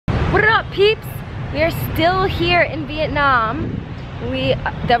What up, peeps? We are still here in Vietnam.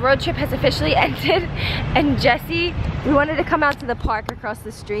 The road trip has officially ended, and Jesse, we wanted to come out to the park across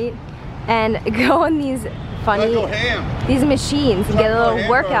the street and go on these funny, these machines and get a little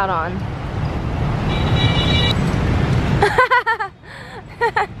workout on.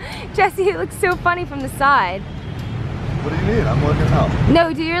 Jesse, it looks so funny from the side. What do you mean? I'm working out.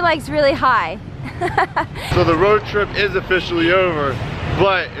 No, do your legs really high. So the road trip is officially over,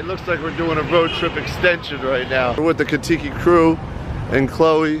 but it looks like we're doing a road trip extension right now. We're with the Kentucky crew and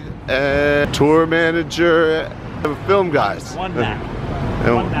Chloe and tour manager and film guys. One knack.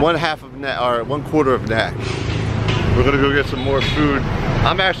 And one half of knack, or 1/4 of knack. We're gonna go get some more food.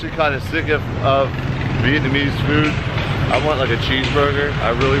 I'm actually kind of sick of Vietnamese food. I want like a cheeseburger. I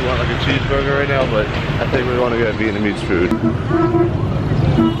really want like a cheeseburger right now, but I think we want to get Vietnamese food.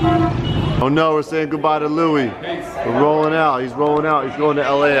 Oh no, we're saying goodbye to Louis. We're rolling out. He's rolling out. He's going to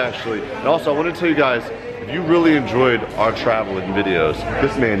LA actually. And also I want to tell you guys, if you really enjoyed our traveling videos,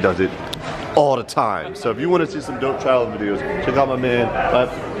 this man does it all the time. So if you want to see some dope traveling videos, check out my man,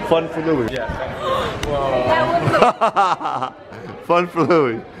 Fun for Louis. Yeah. Fun for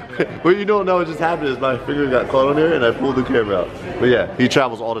Louis. What you don't know what just happened is my finger got caught on there and I pulled the camera out. But yeah, he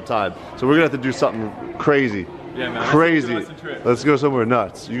travels all the time. So we're gonna have to do something crazy. Yeah, man. Crazy. Let's go somewhere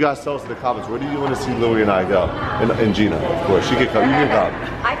nuts. You guys tell us in the comments, where do you want to see Louis and I go? And Gina, of course. She can come. You can come.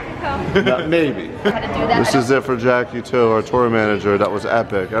 I can come. No, maybe. This is it for Jackie too, our tour manager. That was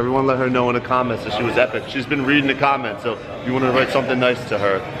epic. Everyone let her know in the comments that she was epic. She's been reading the comments, so if you want to write something nice to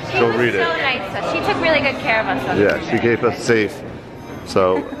her, she'll read it. So nice. So she took really good care of us. Yeah, she kept us safe.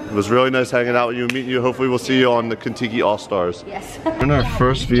 So it was really nice hanging out with you and meeting you. Hopefully we'll see you on the Kentucky All-Stars. Yes. We're in our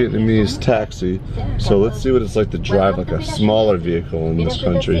first Vietnamese taxi, so let's see what it's like to drive like a smaller vehicle in this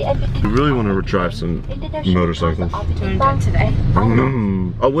country. We really want to drive some motorcycles. Today.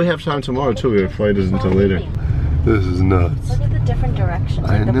 Oh, we have time tomorrow too. Our flight isn't until later. This is nuts. Look at the different directions.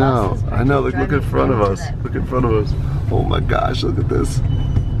 I know. I know. Look in front of us. Look in front of us. Oh my gosh, look at this.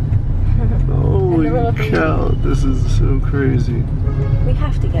 Holy cow, this is so crazy. We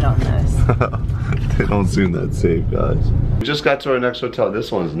have to get on those. They don't seem that safe, guys. We just got to our next hotel.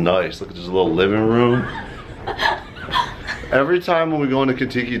 This one's nice. Look at this little living room. Every time when we go on the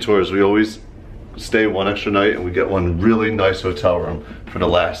Kentucky tours, we always stay one extra night and we get one really nice hotel room for the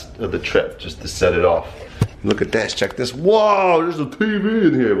last of the trip, just to set it off. Look at this, check this. Whoa, there's a TV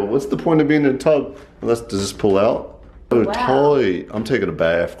in here, but what's the point of being in a tub? Unless, does this pull out? Oh, wow. Toy. I'm taking a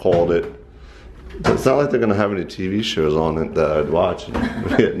bath, called it. It's not like they're gonna have any TV shows on it that I'd watch in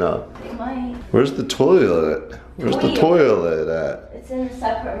Vietnam. They might. Where's the toilet? Where's the toilet at? It's in a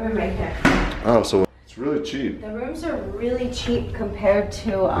separate room right there. Oh, so it's really cheap. The rooms are really cheap compared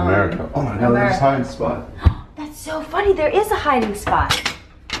to America. Oh my god, there's a hiding spot. That's so funny. There is a hiding spot.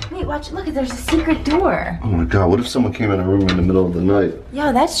 Wait, watch. Look, there's a secret door. Oh my god, what if someone came in a room in the middle of the night?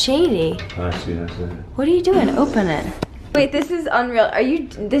 Yo, that's shady. I see, I see. What are you doing? Open it. Wait, this is unreal. Are you?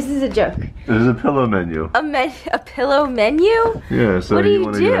 This is a joke. There's a pillow menu. A pillow menu? Yeah. So what do you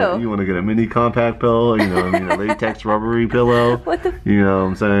want do? You want to get a mini compact pillow? You know, I mean, a latex rubbery pillow. What the? You know, what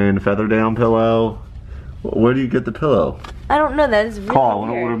I'm saying, feather down pillow. Where do you get the pillow? I don't know. That is really Call. I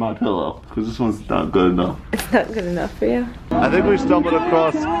want to order my pillow because this one's not good enough. It's not good enough for you. I think we stumbled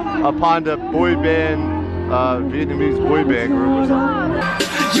across upon the boy band, Vietnamese boy band group or something.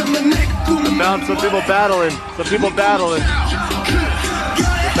 I found some people battling. Some people battling.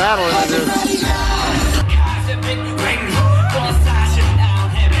 They're battling in this.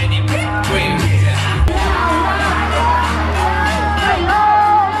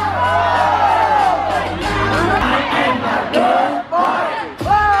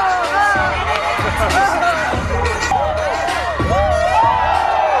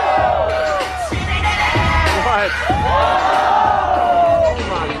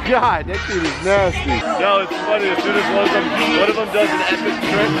 God, that dude is nasty. No, it's funny. As soon as one of them does an epic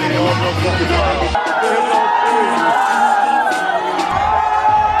trick, they all go fucking wild.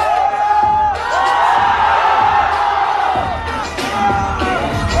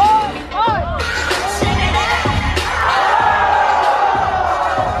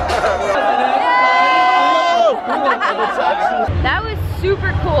 That was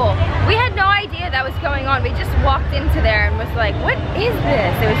super cool. We had no idea that was going on. We just walked into there and was like, what is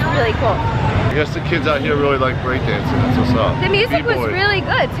this? It was really cool. I guess the kids out here really like breakdancing. That's what's up. The music was really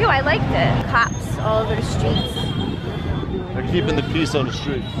good too. I liked it. Cops all over the streets. They're keeping the peace on the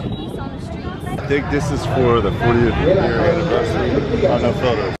streets. Peace on the streets. I think this is for the 40th year anniversary. Oh, no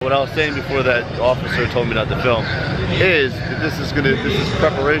photos. What I was saying before that officer told me not to film is that this is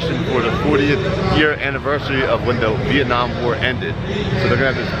preparation for the 40th year anniversary of when the Vietnam War ended. So they're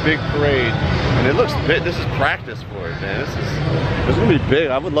gonna have this big parade, and it looks big. This is practice for it, man. It's gonna be big.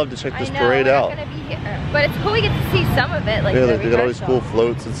 I would love to check this parade out. We're not gonna be here, but it's cool we get to see some of it. Like yeah, they got all these cool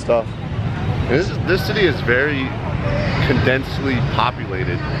floats and stuff. And this city is very condensely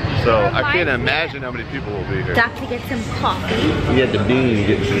populated, so I can't imagine how many people will be here. Stop to get some coffee. You had the bean,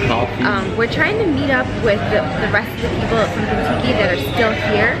 get some coffee. We're trying to meet up with the rest of the people from Kentucky that are still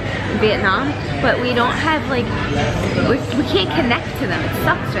here in Vietnam, but we don't have like, we can't connect to them. It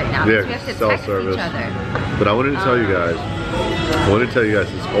sucks right now because we have to text each other. But I wanted to tell you guys,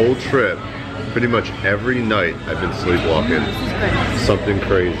 this whole trip, pretty much every night I've been sleepwalking. This is good. Something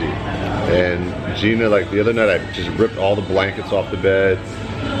crazy. And Gina, like the other night, I just ripped all the blankets off the bed.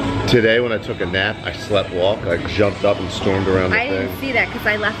 Today, when I took a nap, I slept walk. I jumped up and stormed around the thing. I didn't see that because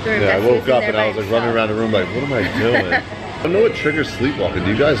I left the room. Yeah, I woke up and I was like running around the room like, what am I doing? I don't know what triggers sleepwalking. Do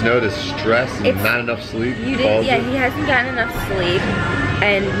you guys notice stress and not enough sleep? You did, yeah, he hasn't gotten enough sleep,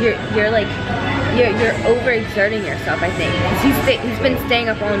 and you're overexerting yourself, I think. He's been staying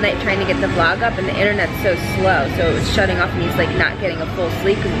up all night trying to get the vlog up, and the internet's so slow, so it's shutting off, and he's like not getting a full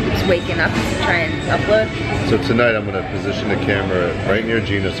sleep because he keeps waking up to try and upload. So tonight I'm gonna position the camera right near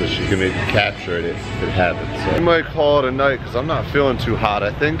Gina so she can maybe capture it if it happens. So we might call it a night because I'm not feeling too hot.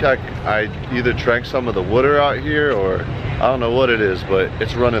 I think I either drank some of the water out here, or I don't know what it is, but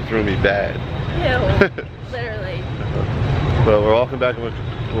it's running through me bad. Ew, literally. But we're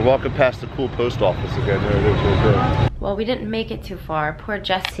walking past the cool post office again. There it is right there. Well, we didn't make it too far. Poor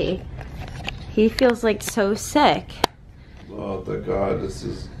Jesse. He feels like so sick. Oh, thank God, this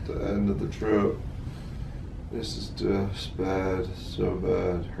is the end of the trip. This is just bad, so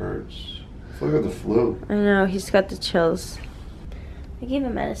bad, hurts. I feel like I got the flu. I know, he's got the chills. I gave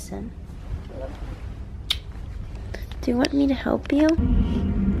him medicine. Do you want me to help you?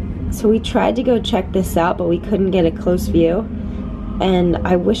 So we tried to go check this out, but we couldn't get a close view. And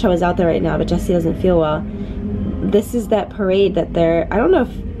I wish I was out there right now, but Jesse doesn't feel well. This is that parade that they're, I don't know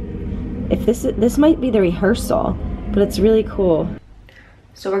if this might be the rehearsal, but it's really cool.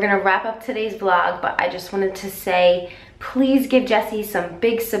 So we're gonna wrap up today's vlog, but I just wanted to say, please give Jesse some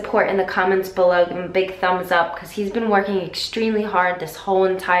big support in the comments below. Give him a big thumbs up because he's been working extremely hard this whole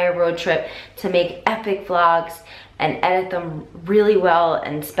entire road trip to make epic vlogs and edit them really well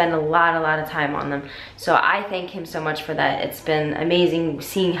and spend a lot of time on them. So I thank him so much for that. It's been amazing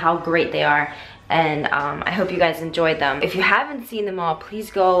seeing how great they are, and I hope you guys enjoyed them. If you haven't seen them all,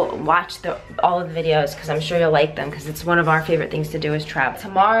 please go watch all of the videos because I'm sure you'll like them because it's one of our favorite things to do is travel.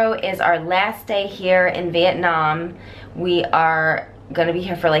 Tomorrow is our last day here in Vietnam. We are gonna be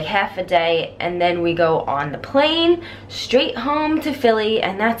here for like half a day, and then we go on the plane straight home to Philly,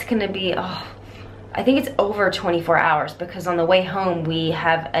 and that's gonna be, I think it's over 24 hours because on the way home we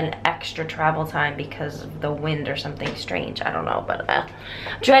have an extra travel time because of the wind or something strange. I don't know, but I'm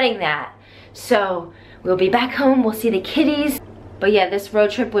dreading that. So we'll be back home, we'll see the kitties. But yeah, this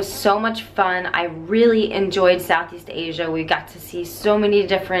road trip was so much fun. I really enjoyed Southeast Asia. We got to see so many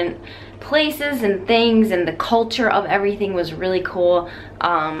different places and things, and the culture of everything was really cool.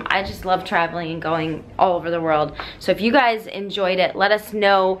 I just love traveling and going all over the world. So if you guys enjoyed it, let us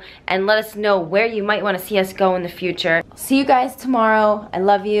know, and let us know where you might want to see us go in the future. See you guys tomorrow. I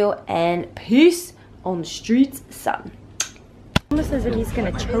love you, and peace on the streets, son. Almost as if he's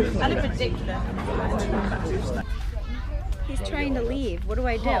gonna choke me. He's trying to leave. What do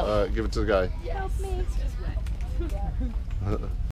I do? Give it to the guy. Help me.